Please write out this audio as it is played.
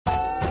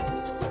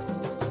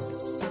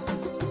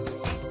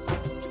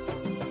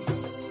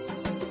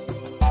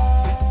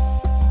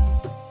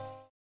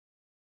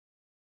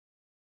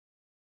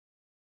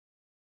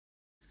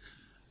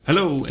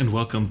Hello and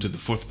welcome to the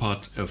fourth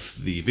part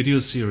of the video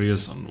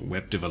series on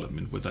web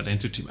development with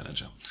Identity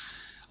Manager.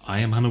 I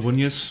am Hanno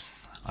Bunjes.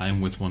 I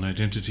am with One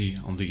Identity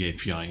on the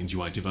API and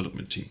UI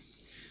development team.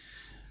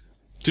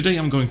 Today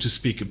I'm going to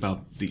speak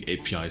about the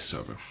API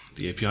server.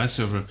 The API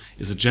server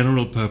is a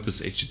general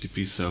purpose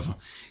HTTP server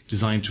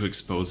designed to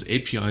expose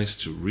APIs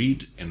to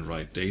read and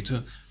write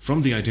data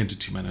from the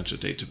Identity Manager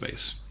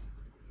database.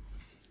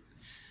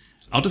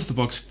 Out of the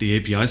box, the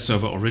API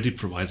server already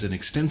provides an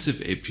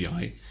extensive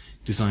API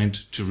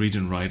designed to read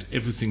and write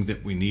everything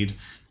that we need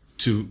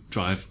to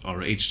drive our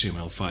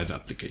HTML5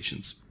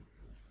 applications.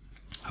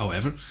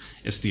 However,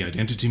 as the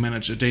Identity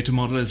Manager data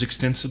model is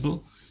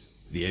extensible,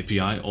 the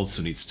API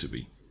also needs to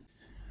be.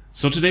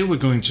 So today we're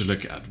going to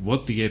look at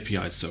what the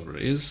API server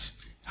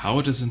is, how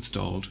it is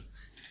installed,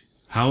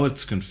 how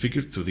it's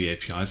configured through the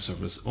API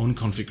server's own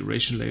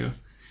configuration layer,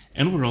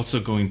 and we're also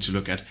going to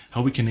look at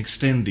how we can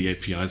extend the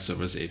API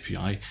server's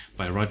API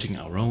by writing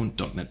our own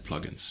 .NET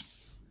plugins.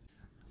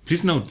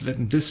 Please note that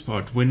in this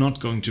part we're not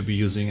going to be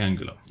using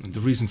Angular, and the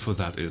reason for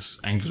that is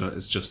Angular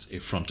is just a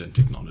front-end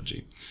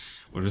technology,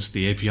 whereas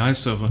the API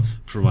server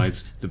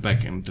provides the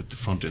backend that the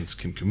frontends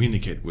can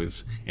communicate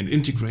with and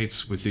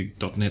integrates with the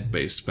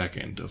 .NET-based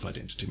backend of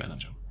Identity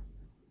Manager.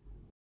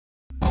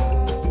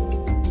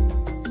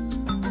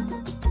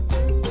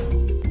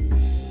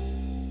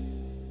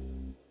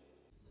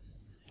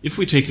 If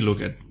we take a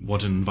look at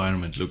what an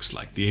environment looks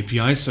like, the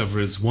API server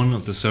is one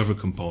of the server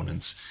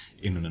components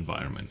in an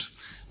environment.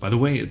 By the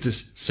way, it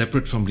is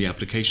separate from the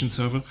application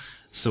server,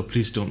 so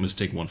please don't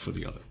mistake one for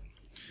the other.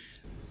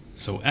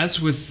 So as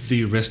with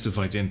the rest of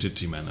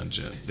Identity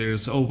Manager, there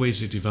is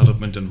always a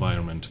development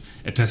environment,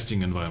 a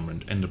testing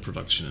environment, and a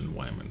production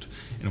environment.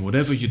 And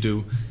whatever you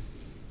do,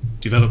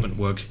 development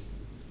work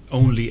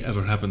only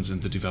ever happens in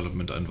the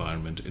development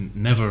environment and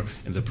never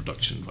in the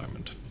production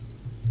environment.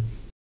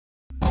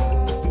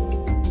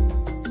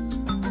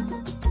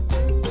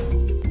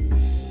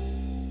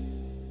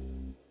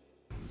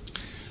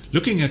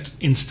 Looking at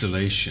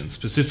installation,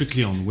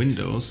 specifically on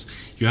Windows,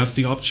 you have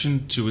the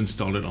option to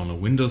install it on a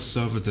Windows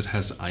server that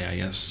has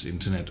IIS,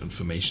 Internet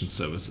Information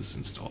Services,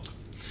 installed.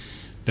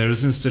 There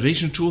is an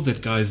installation tool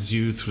that guides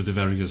you through the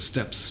various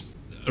steps,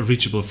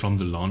 reachable from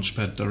the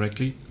Launchpad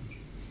directly.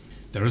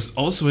 There is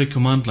also a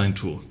command line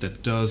tool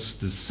that does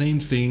the same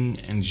thing,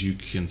 and you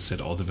can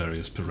set all the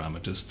various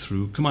parameters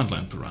through command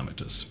line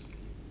parameters.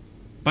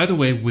 By the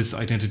way, with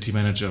Identity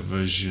Manager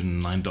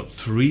version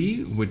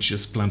 9.3, which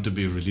is planned to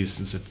be released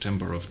in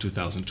September of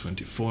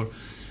 2024,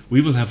 we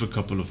will have a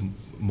couple of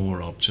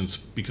more options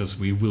because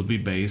we will be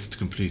based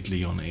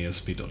completely on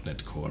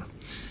ASP.NET Core,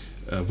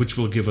 which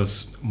will give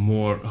us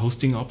more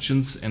hosting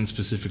options and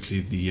specifically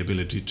the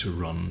ability to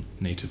run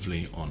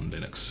natively on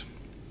Linux.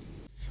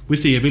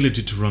 With the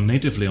ability to run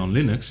natively on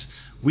Linux,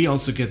 we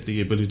also get the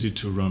ability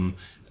to run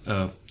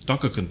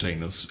Docker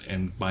containers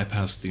and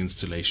bypass the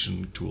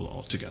installation tool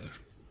altogether.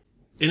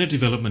 In a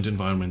development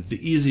environment,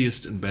 the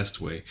easiest and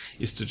best way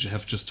is to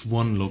have just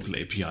one local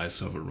API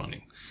server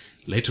running.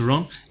 Later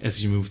on,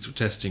 as you move through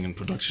testing and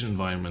production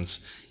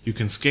environments, you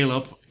can scale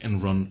up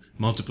and run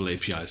multiple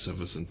API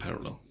servers in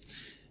parallel.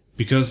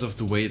 Because of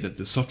the way that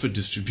the software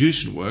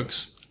distribution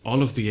works,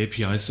 all of the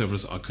API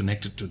servers are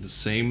connected to the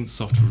same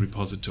software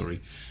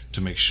repository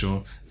to make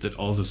sure that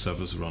all the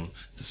servers run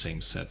the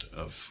same set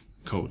of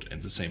code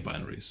and the same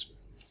binaries.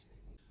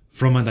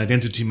 From an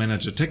Identity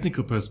Manager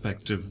technical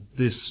perspective,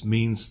 this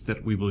means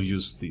that we will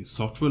use the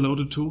software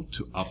loader tool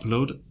to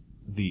upload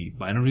the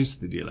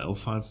binaries, the DLL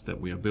files that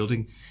we are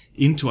building,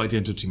 into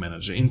Identity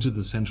Manager, into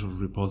the central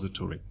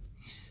repository.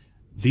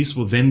 These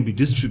will then be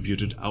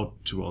distributed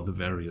out to all the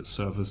various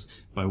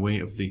servers by way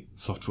of the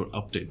software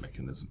update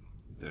mechanism.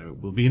 There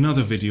will be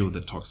another video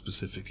that talks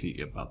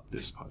specifically about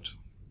this part.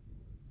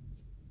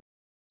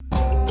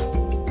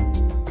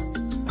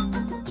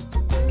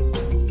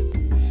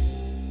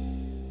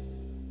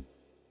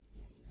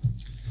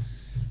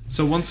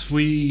 So once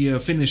we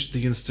finish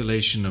the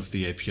installation of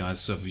the API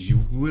server,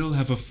 you will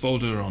have a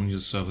folder on your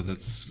server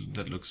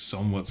that looks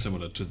somewhat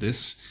similar to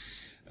this,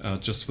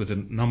 just with a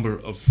number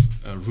of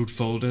root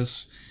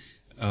folders.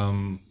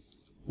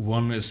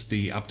 One is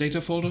the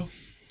AppData folder,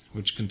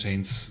 which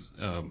contains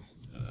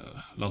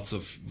lots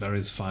of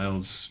various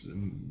files,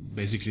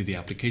 basically the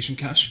application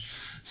cache,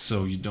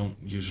 so you don't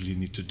usually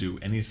need to do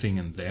anything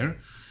in there.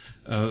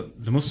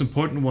 The most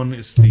important one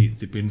is the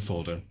bin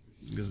folder,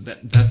 because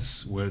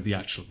that's where the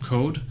actual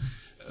code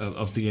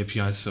of the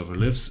API server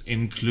lives,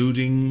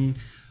 including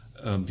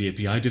the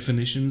API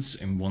definitions.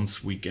 And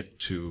once we get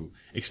to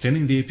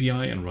extending the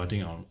API and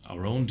writing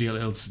our own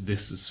DLLs,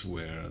 this is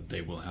where they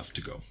will have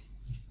to go.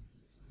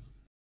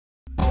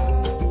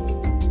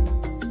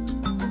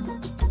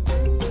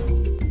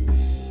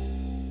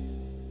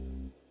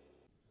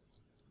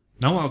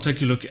 Now I'll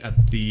take a look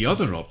at the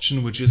other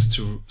option, which is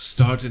to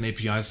start an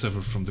API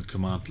server from the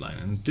command line.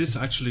 And this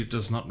actually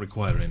does not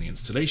require any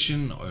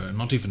installation or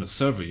not even a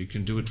server. You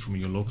can do it from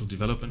your local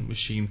development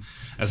machine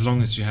as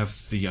long as you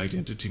have the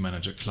Identity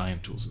Manager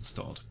client tools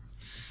installed.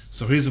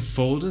 So here's a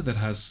folder that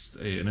has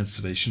an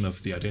installation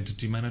of the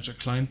Identity Manager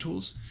client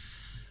tools.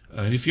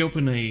 And if you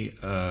open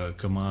a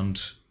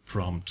command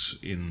prompt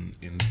in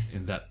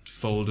that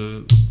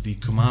folder, the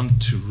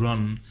command to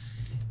run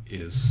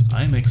is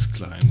IMX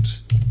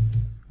client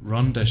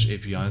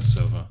run-API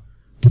server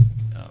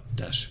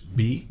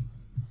 -b.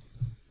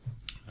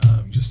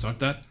 You start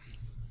that,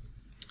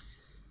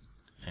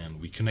 and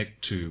we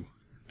connect to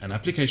an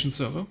application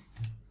server.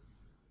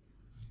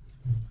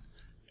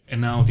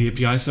 And now the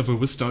API server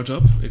will start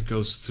up. It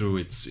goes through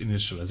its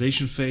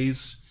initialization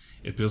phase.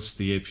 It builds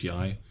the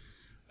API.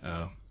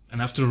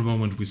 And after a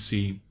moment, we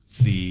see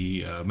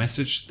the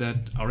message that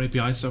our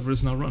API server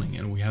is now running.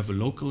 And we have a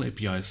local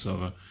API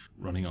server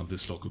running on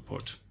this local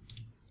port.